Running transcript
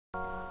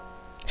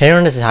Hey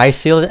everyone, this is High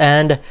Sealed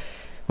and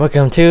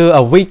welcome to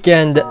a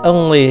weekend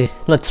only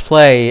Let's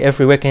Play.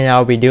 Every weekend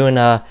I'll be doing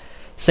a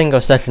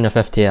single session of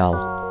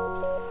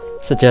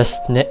FTL. Suggest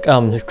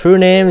crew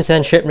names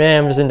and ship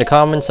names in the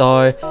comments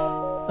or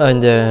in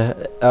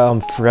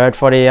the thread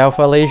for the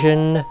Alfa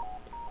Legion.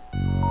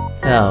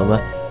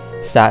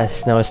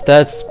 Stats, no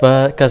stats,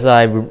 but because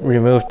I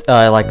removed,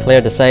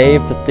 cleared the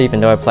save, even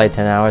though I played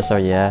 10 hours, so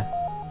yeah.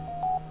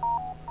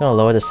 I'm gonna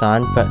lower the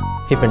sound, but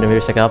keeping the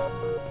music up.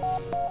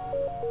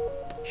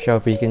 Show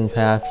beacon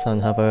paths on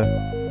hover.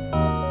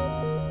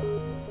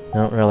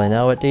 Don't really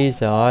know what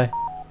these are.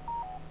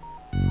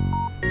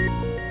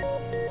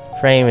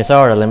 Frame is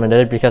already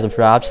limited because of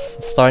drops.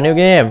 Start a new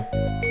game.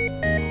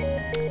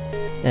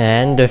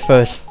 And the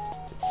first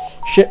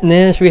ship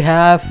names we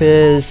have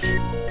is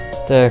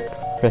the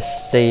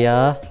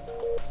Crescia.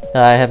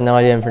 I have no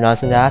idea I'm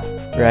pronouncing that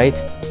right.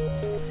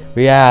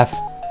 We have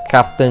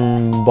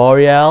Captain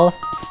Boreal.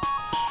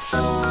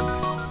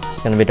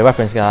 Gonna be the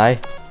weapons guy,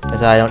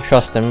 as I don't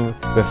trust him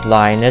with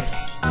lying it.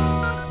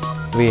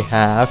 We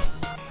have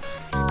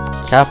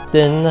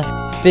Captain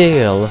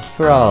Phil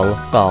Thrall.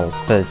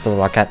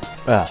 I can't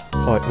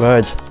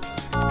words.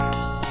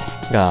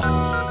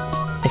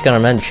 He's gonna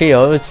mend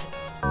shields.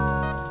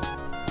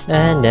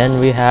 And then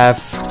we have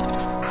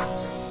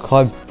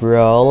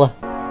Corporal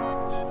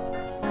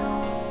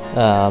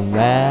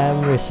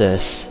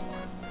Mamrisis.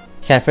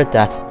 Can't fit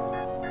that.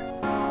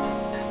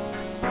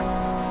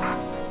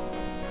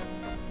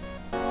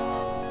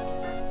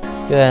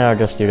 Then I'll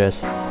just do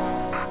this.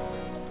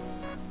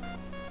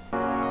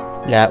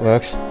 Yeah, it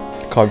works.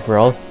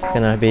 Corporal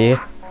gonna be,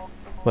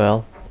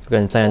 well, we're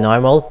gonna say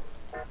normal.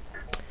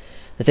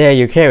 The air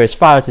you carry is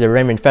far to the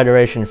Roman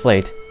Federation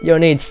fleet. You'll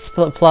need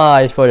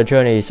supplies for the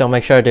journey, so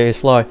make sure to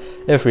explore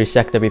every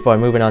sector before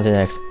moving on to the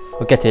next.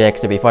 We'll get to the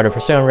exit before the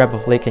pursuing rebel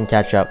fleet can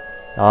catch up.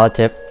 All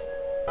tip.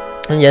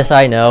 And yes,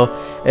 I know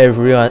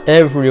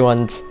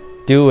everyone's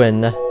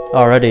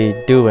already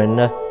doing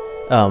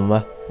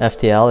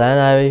FTL,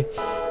 and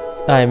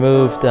I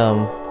moved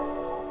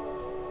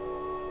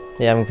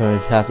yeah, I'm going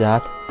to have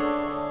that.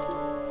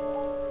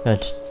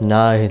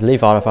 Now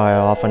leave Alpha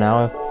off for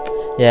now.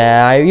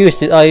 Yeah, I used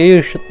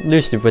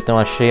to put them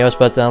on shields,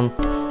 but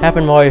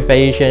having more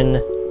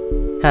evasion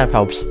kind of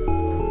helps,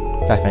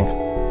 I think.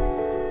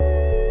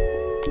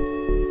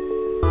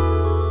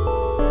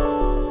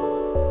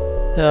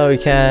 So we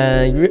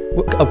can,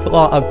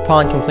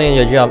 upon completing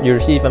your job, you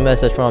receive a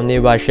message from a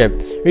nearby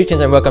ship.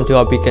 Greetings and welcome to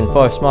our beacon.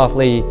 For a small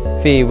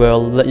fee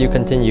will let you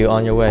continue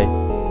on your way.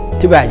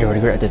 Too bad you'll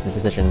regret this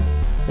decision.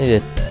 I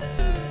need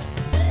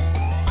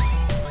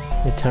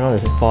to turn on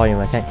this volume,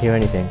 I can't hear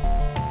anything.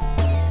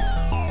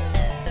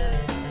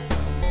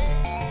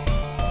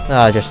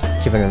 Just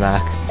keep it in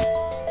max.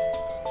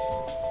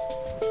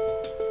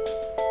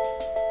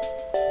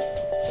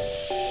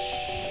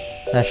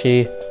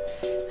 Actually,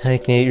 I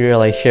think you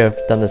really should have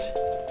done this.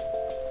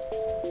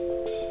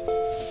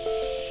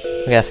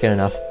 Okay, that's good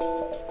enough.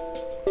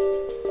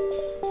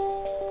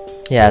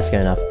 Yeah, that's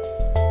good enough.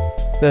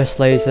 Burst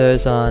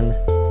lasers on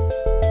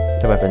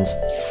the weapons.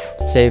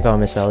 Save our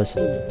missiles.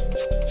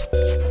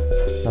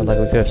 Not like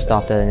we could have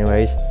stopped that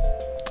anyways.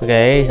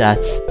 Okay, I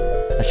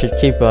should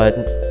keep, but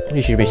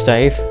you should be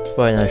safe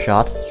for another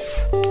shot.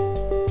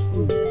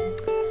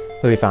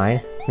 We'll be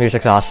fine.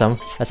 Music's awesome,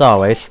 as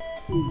always.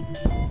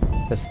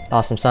 This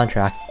awesome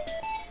soundtrack.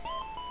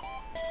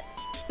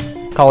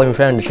 Calling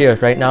repairing the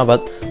shields right now,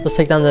 but let's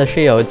take down the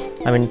shields.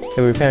 I mean,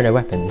 they're repairing their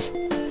weapons.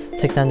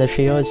 Take down the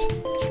shields,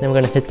 then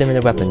we're gonna hit them in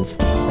the weapons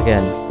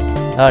again.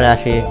 Oh, and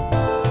actually,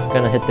 we're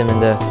gonna hit them in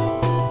the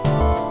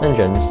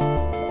engines.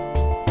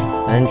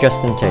 And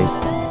just in case.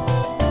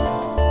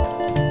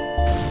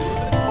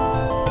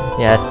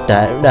 Yeah,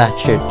 that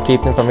should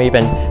keep them from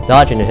even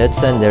dodging the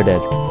hits, and they're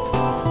dead.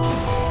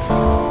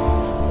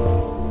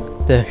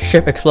 The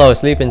ship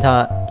explodes, leaving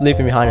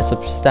behind a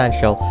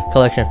substantial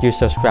collection of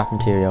useless scrap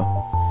material.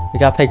 We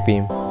got pig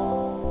beam.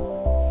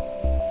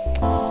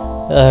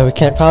 We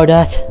can't power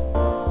that.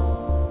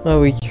 Well,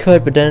 we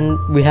could, but then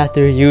we have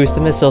to use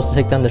the missiles to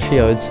take down the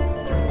shields.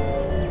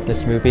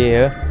 Let's move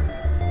here.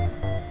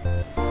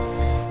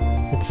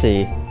 Let's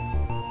see.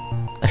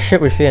 A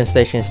ship with fueling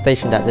station is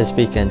stationed at this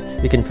beacon.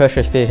 You can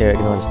purchase fuel here at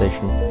the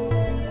station.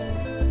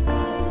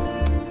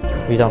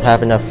 We don't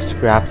have enough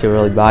scrap to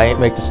really buy it,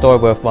 make the store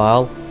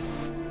worthwhile.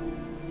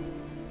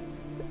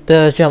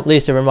 The jump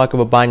leads to a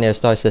remarkable binary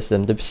star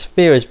system. The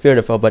sphere is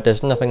beautiful, but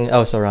there's nothing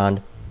else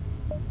around.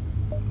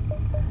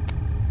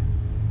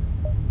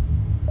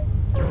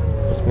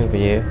 Let's move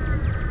here.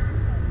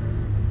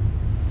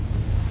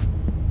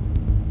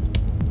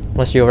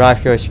 Once you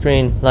arrive, your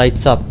screen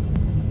lights up.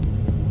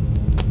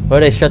 Where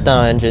they shut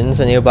down engines,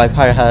 a nearby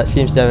pirate hut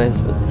seems to have...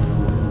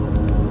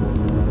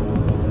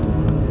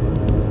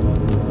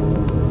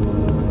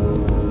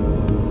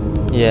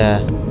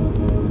 Yeah.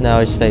 Now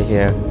we stay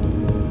here.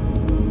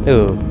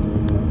 Ooh.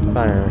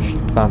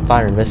 Found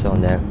fire missile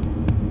in there.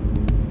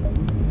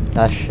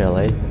 That's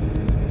chilly.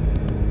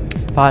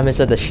 Fire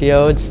missile at the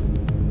shields.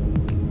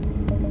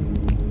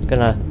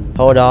 Gonna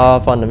hold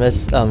off on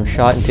the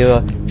shot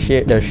until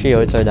the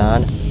shields are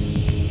down.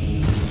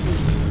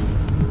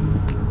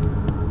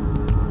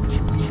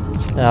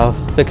 I'll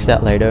fix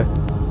that later.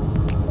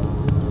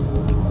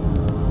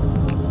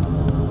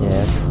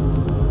 Yes.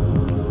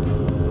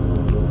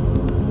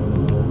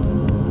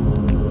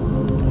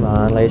 Come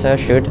on, laser,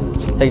 shoot.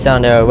 Take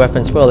down their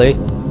weapons fully.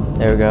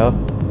 There we go.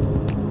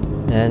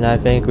 And I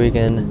think we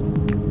can...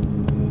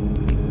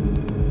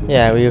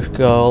 Yeah, we'll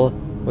go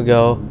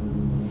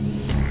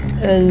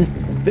and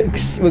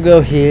we'll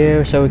go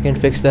here so we can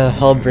fix the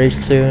hull breach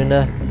soon.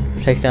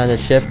 Take down the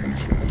ship.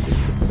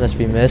 Unless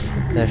we miss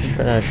the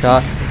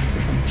shot.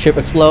 Ship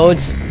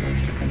explodes.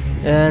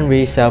 And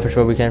we salvage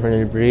what we can from the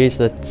debris.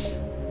 Let's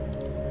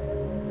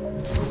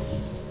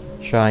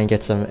try and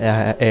get some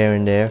air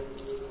in there.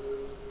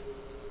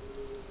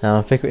 I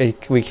don't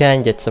think we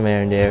can get some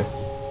air in there.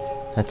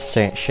 That's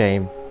a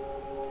shame.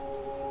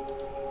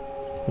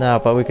 No,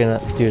 but we can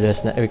do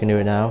this. We can do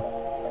it now.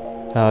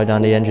 Power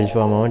down the engines for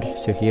a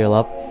moment to heal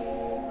up.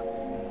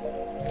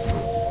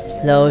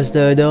 Close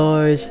the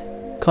doors,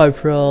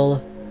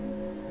 Corporal.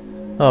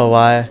 Oh,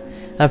 why?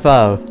 I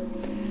thought.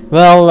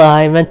 Well,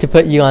 I meant to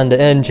put you on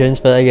the engines,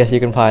 but I guess you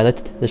can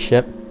pilot the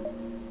ship.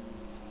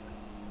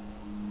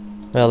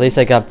 Well, at least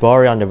I got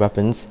Bori on the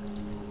weapons.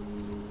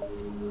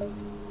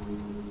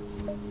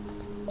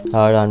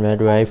 Power down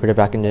midway, put it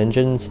back in the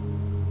engines.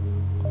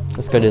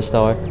 Let's go to the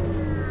store.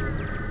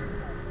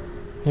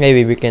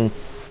 Maybe we can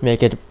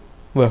make it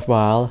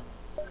worthwhile.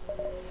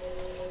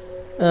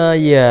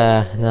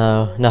 Yeah,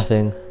 no,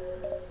 nothing.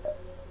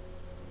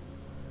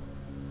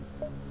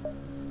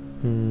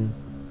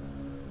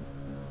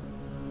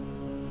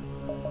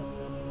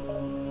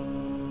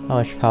 How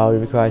much power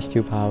requires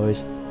 2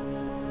 powers?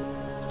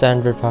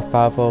 Standard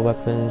powerful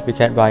weapons, we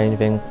can't buy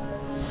anything.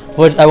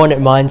 What I want to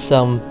mine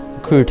some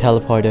crew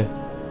teleporter.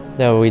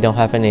 No, we don't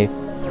have any.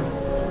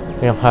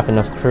 We don't have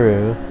enough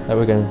crew that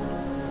we're gonna.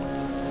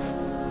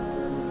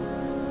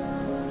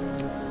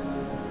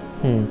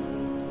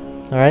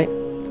 Alright.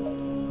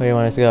 Where do you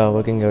want us to go?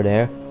 We can go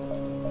there.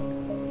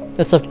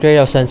 Let's upgrade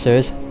our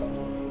sensors.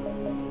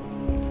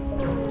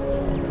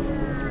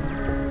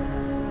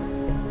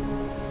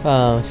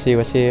 Let's see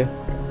what's here.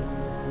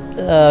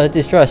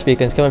 Distress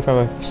beacons coming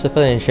from a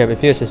civilian ship. It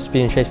appears it's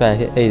being chased by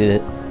a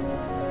it.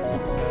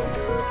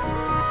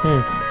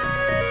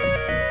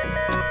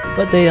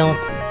 But they don't.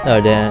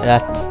 Oh,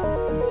 that.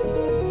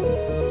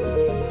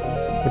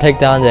 We'll take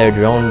down their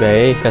drone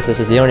bay because this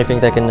is the only thing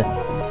that can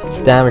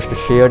damage the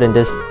shield in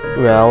this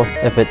well,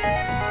 if it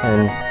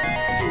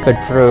could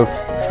prove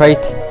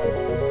trait.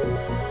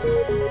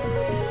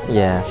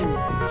 Yeah.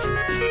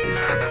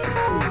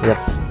 Yep.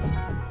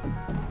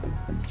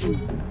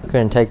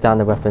 Couldn't take down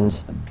the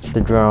weapons.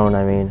 The drone,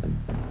 I mean.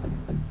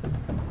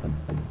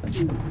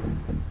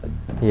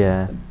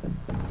 Yeah.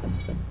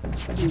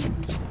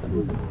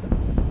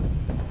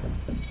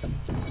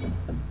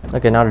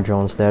 Okay, now the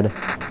drone's dead.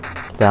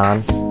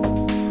 Down.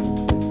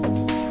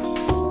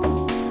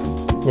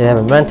 Yeah,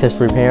 but Mantis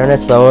repairing it,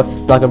 so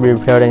it's not gonna be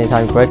repaired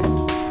anytime quick.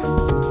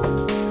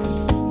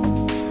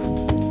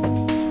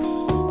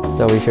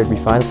 So we should be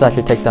fine. Let's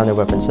actually take down their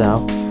weapons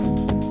now.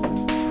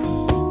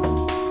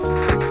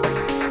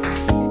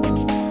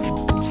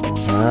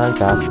 And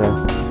faster.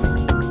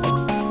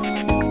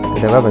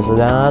 Get their weapons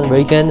down.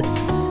 We can.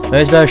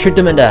 Might as well shoot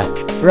them in the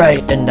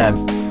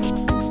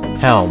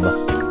helm.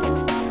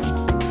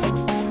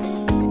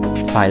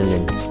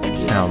 Pilot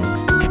helm.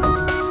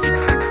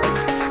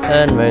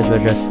 And might as well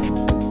just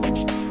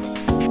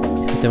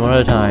hit them one at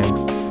a time.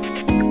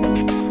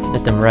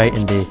 Hit them right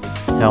in the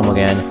helm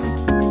again.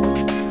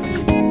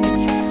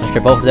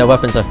 After both of their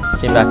weapons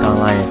came back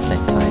online at the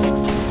same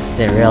time.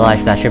 Didn't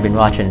realize that I should have been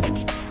watching.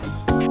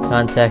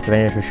 Contact,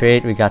 ready to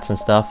retreat, we got some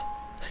stuff.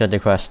 Let's go to the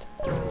quest.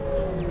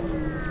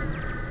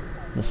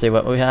 Let's see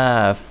what we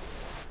have.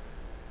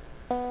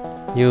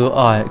 You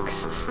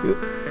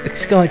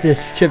escort the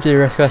ship to the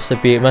request to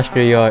be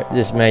muster your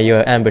dismay. You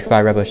are ambushed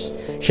by rebels.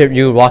 Ship,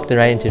 you walked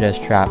right into this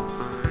trap.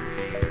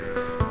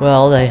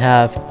 Well,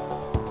 they're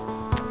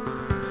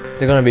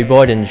gonna be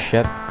boarding the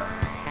ship.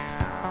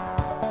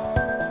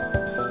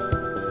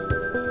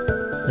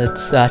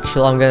 Let's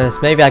actually,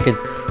 maybe I could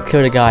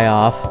kill the guy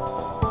off.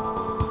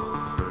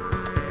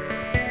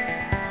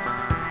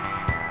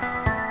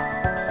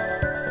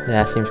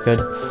 Yeah, seems good.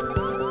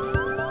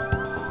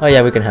 Oh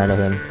yeah, we can handle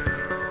him.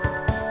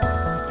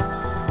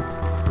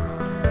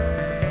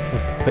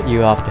 We'll put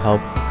you off to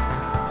help.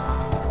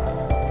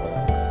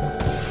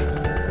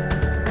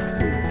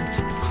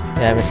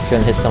 Yeah, I'm just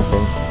gonna hit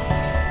something.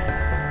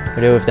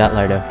 We'll deal with that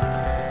later.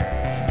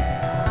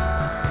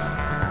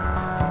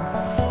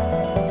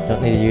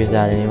 Don't need to use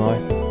that anymore.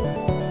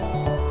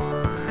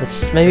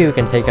 Maybe we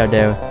can take out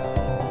their...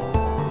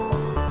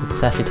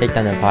 Let's actually take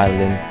down their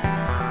piloting.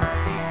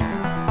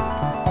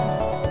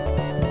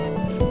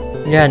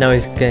 Yeah, no,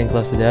 he's getting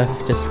close to death.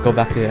 Just go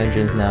back to the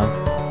engines now.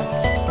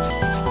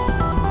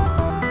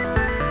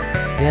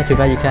 Yeah, too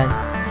bad you can't.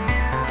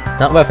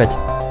 Not worth it.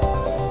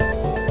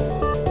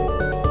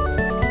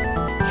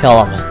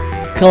 Kill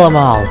them. Kill them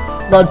all.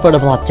 Blood for the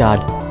blood god.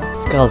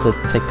 Let's Gotta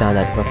take down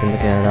that weapon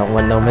again. I don't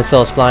want no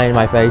missiles flying in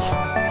my face.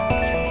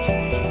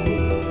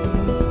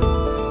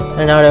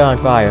 And now they're on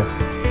fire.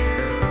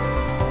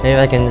 Maybe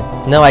I can...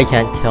 No, I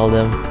can't kill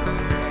them.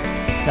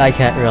 I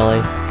can't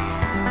really.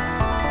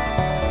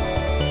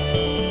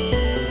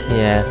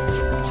 Yeah.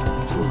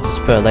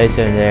 Just put a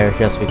laser in there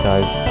just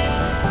because.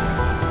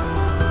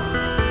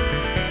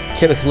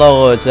 Ship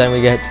explodes, then we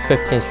get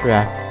 15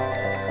 scrap.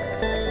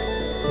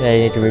 Yeah,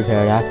 you need to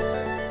repair that.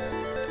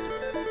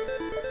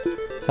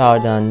 Power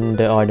down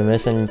the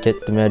Artemis and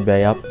get the med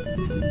bay up.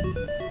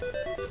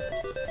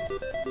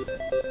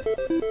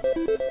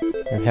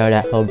 Repair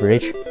that whole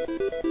breach.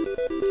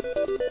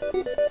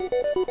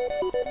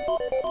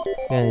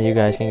 And you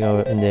guys can go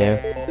in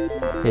there.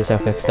 Get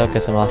yourself fixed up,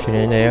 get some oxygen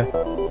in there.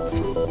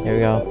 There we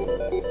go.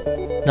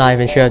 Not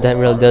even sure if that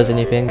really does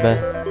anything, but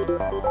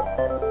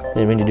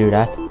didn't mean to do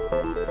that.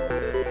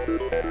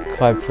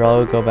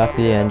 Pro, go back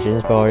to the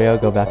engines. Boreal,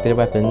 go back to the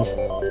weapons.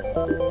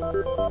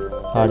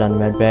 Hard on the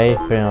med bay,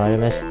 put in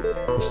Artemis.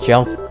 Just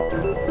jump.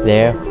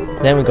 There.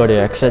 Then we go to the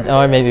exit,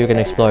 or maybe we can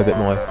explore a bit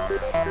more.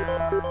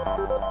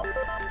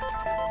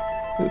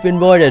 We've been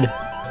boarded.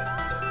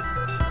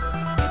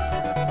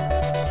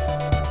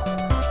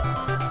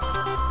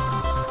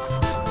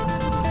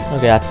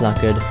 Okay, that's not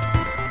good.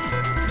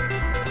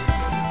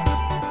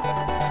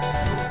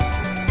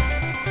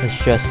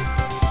 Let's just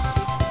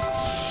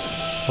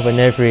open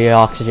every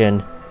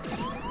oxygen.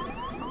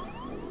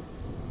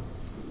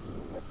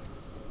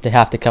 They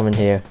have to come in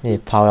here. Need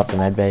to power up the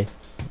med bay.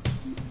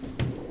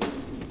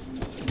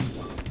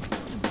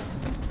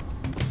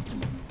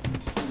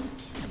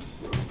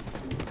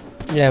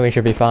 Yeah, we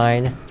should be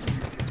fine.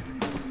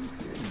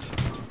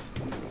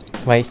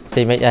 Wait,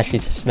 they might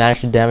actually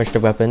manage to damage the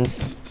weapons.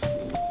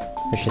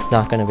 It's just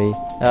not gonna be.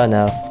 Oh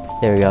no.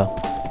 There we go.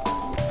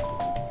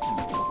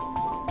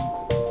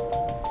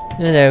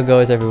 And there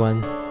goes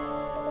everyone.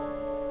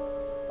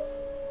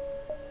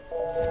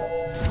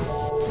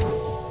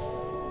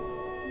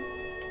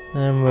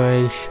 And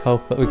we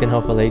hope that we can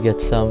hopefully get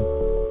some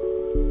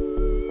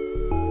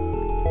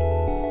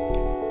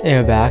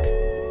air back.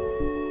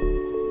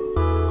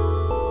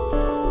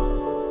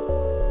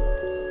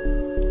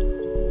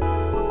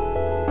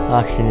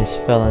 Oxygen is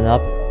filling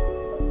up.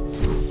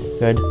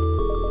 Good.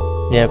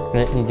 Yep,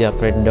 need to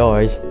upgrade the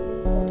doors.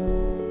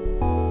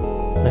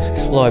 Let's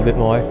explore a bit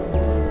more.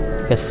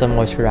 Get some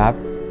more scrap.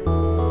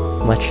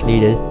 Much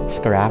needed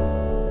scrap.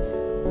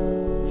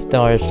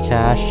 Storage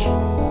cache.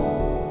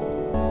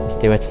 Let's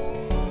do it.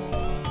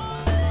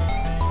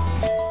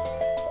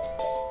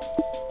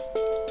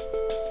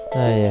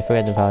 Oh yeah,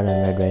 forget the powder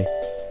and red ray.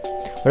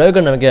 What I'm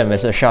gonna give him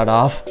is a shot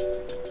off.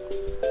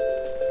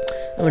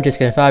 And we're just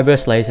gonna fire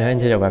burst laser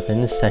into the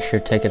weapons. That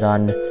should take it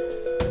on.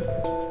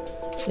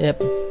 Yep,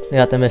 we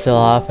got the missile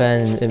off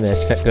and it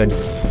missed. Fit good.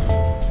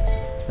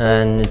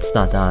 And it's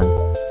not on.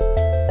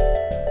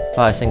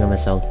 Fire a single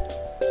missile.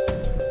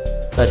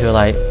 But too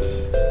late.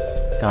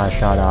 Got a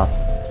shot off.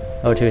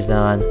 O2 is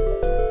down.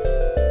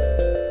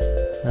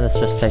 And let's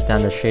just take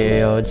down the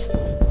shields.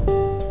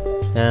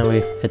 And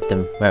we've hit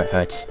them where it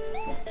hurts.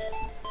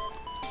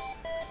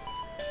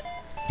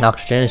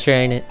 Oxygen is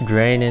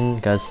draining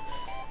because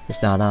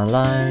it's not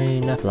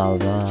online, blah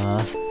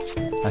blah.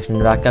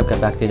 Oxygen back up, get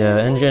back to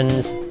the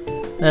engines.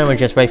 And we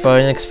just wait for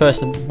the next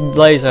first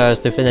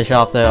lasers to finish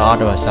off the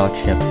auto assault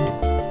ship.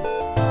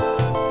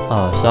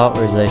 Oh, assault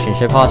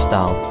relationship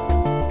hostile.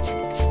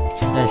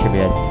 That should be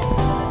it.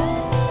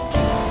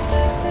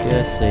 Okay,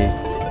 let's see.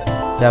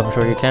 Salvage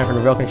what you can from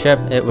the broken ship,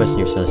 it was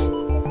useless.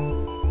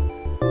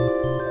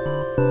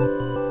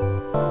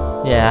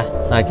 Yeah,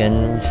 I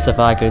can, if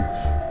I could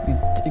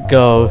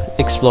go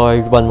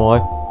explore one more.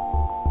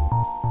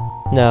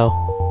 No.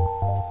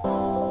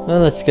 Well,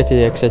 let's get to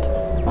the exit.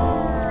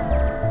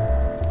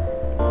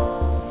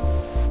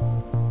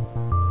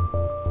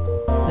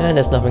 And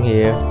there's nothing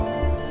here.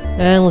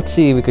 And let's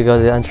see, we could go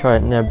to the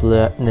Uncharted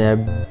Nebula.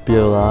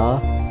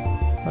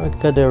 Or we could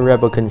go to the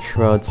Rebel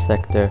controlled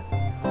sector.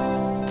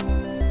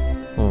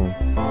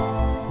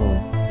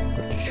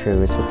 What to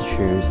choose, what to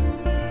choose.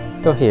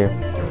 Go here.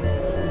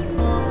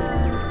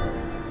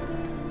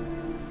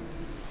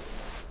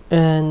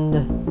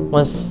 And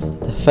once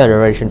the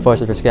Federation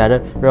forces were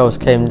scattered, rebels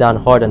came down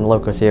hard on the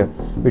locals here.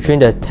 Between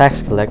the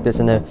tax collectors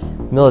and the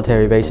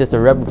military bases, the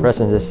rebel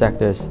presence in this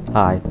sector is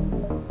high.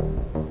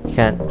 We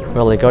can't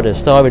really go to the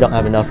store, we don't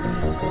have enough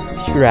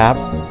scrap.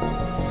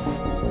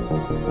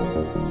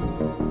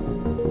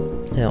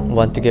 I don't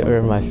want to get rid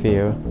of my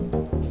fuel.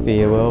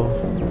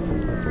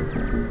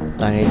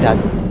 I need that.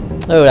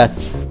 Oh,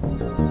 that's...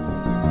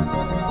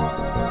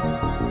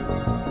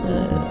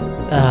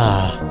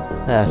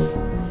 That's...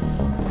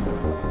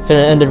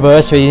 Couldn't end it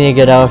worse, so you need to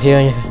get out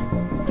here.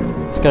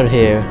 Let's go to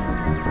here.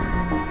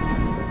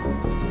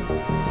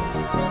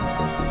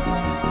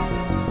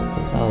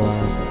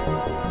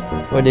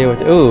 What do you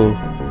want? Ooh!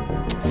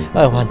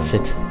 I want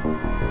it.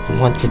 I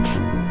want it.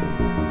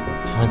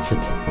 I want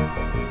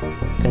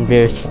it.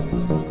 Converse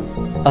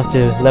up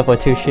to level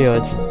 2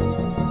 shields.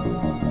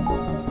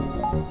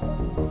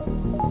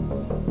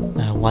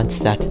 I want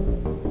that.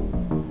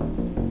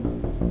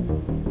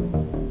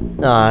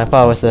 Nah, I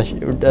thought it was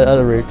the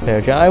other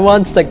repair job. I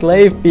want the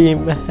glaive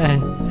beam,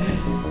 man.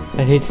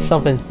 I need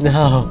something.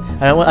 No,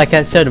 I don't want. I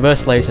can't sell the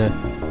burst laser.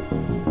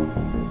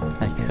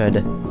 I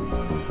could.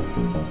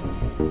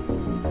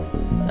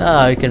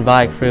 Oh, you can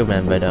buy a crew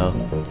member though.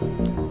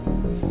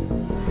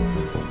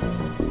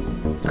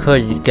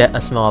 Could you get a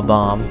small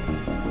bomb?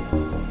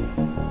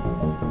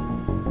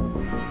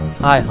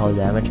 High hull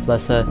damage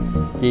plus a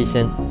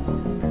decent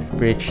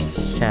breach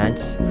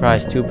chance.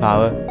 Requires 2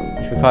 power.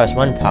 Which requires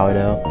 1 power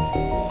though.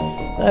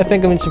 I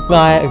think I'm going to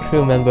buy a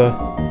crew member.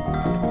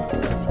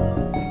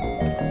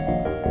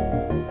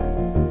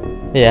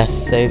 Yes,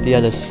 save the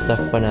other stuff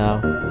for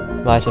now.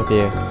 Buy some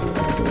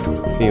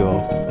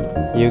fuel.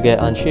 You get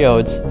on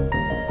shields.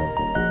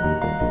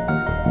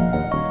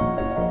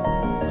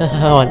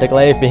 I want the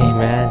glaive beam,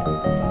 man.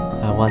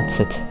 I want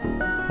it.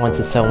 I want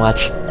it so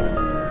much.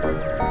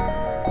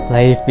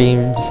 Glaive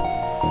beams.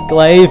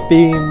 Glaive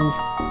beams.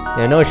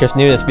 Yeah, no, it's just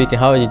new this week.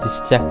 How would you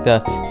just check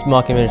the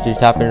small community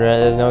tap in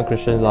red? No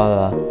Christian,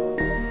 blah blah.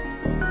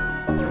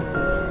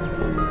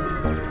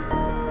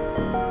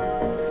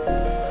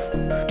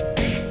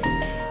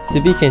 The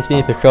beacons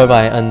being patrolled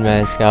by an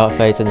unmanned scout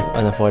fights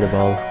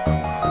unaffordable.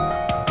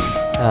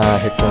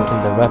 Hit them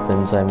in the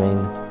weapons, I mean.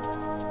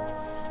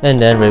 And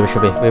then we'll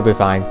be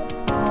fine.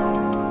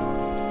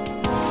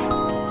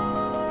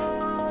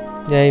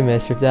 They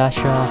missed with that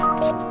shot.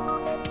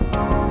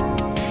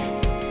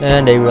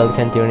 And they really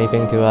can't do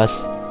anything to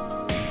us.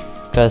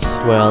 Cause,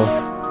 well,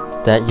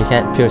 that you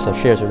can't pierce our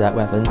shields with that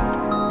weapon.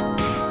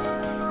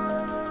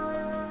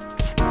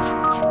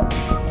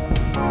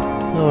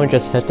 We'll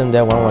just hit them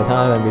there one more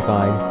time and be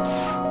fine.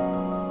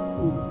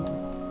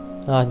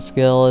 The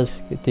skill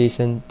is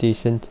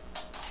decentish.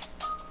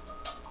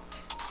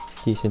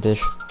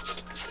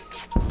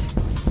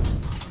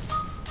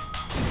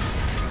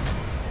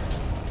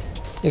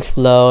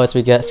 Explodes,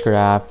 we get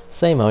scrap.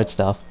 Same old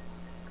stuff.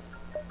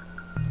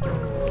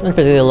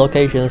 Unpredictable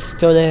locations,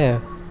 go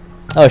there.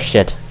 Oh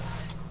shit.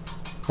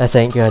 That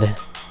ain't good.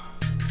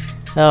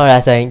 Oh,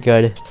 that ain't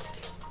good.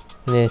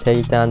 We need to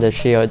take down the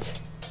shields.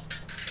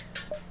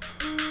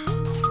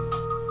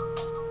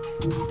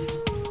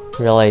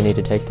 Really need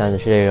to take down the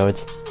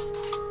shields.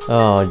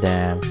 Oh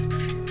damn.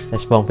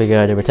 This won't be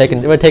good.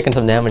 We're taking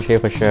some damage here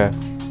for sure.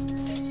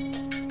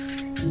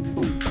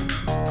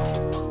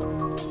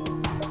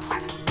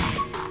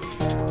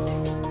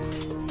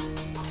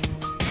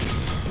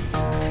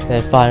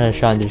 Then final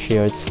shot on the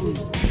shields.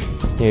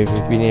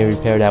 We need to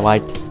repair that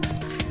white.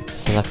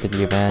 Selected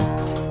you, man.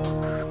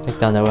 Take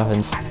down their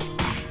weapons.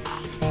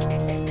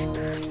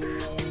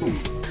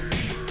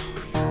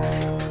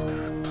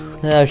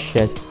 Oh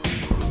shit.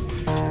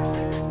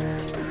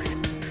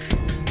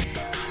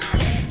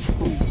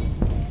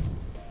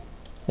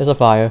 There's a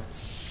fire.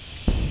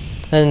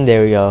 And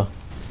there we go.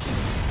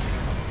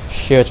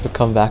 Shields will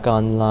come back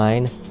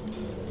online.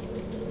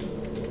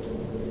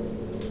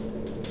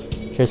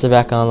 Shields are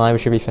back online, we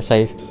should be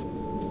safe.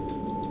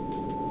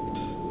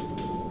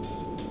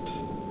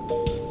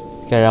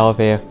 Get out of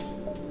here.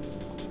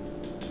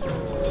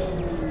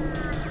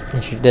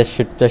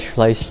 This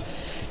place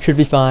should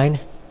be fine.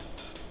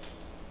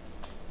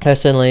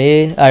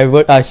 Personally,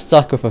 I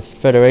stuck with a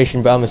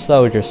Federation, but I'm a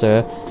soldier,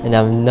 sir, and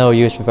I have no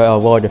use for a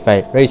war to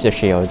fight. Raise your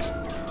shields.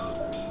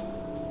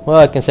 Well,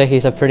 I can say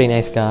he's a pretty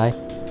nice guy.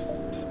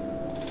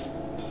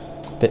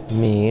 Bit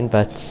mean,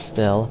 but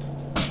still.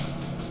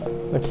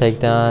 We'll take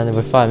down.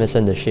 We're 5 minutes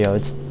in the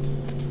shields.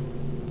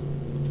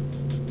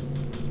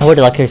 I would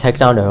like to take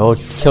down the whole,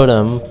 kill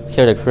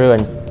the crew,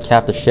 and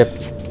cap the ship.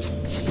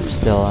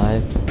 Still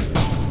alive.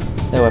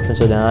 Their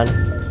weapons are down.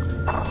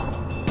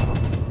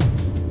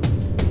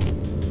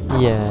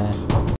 Yeah.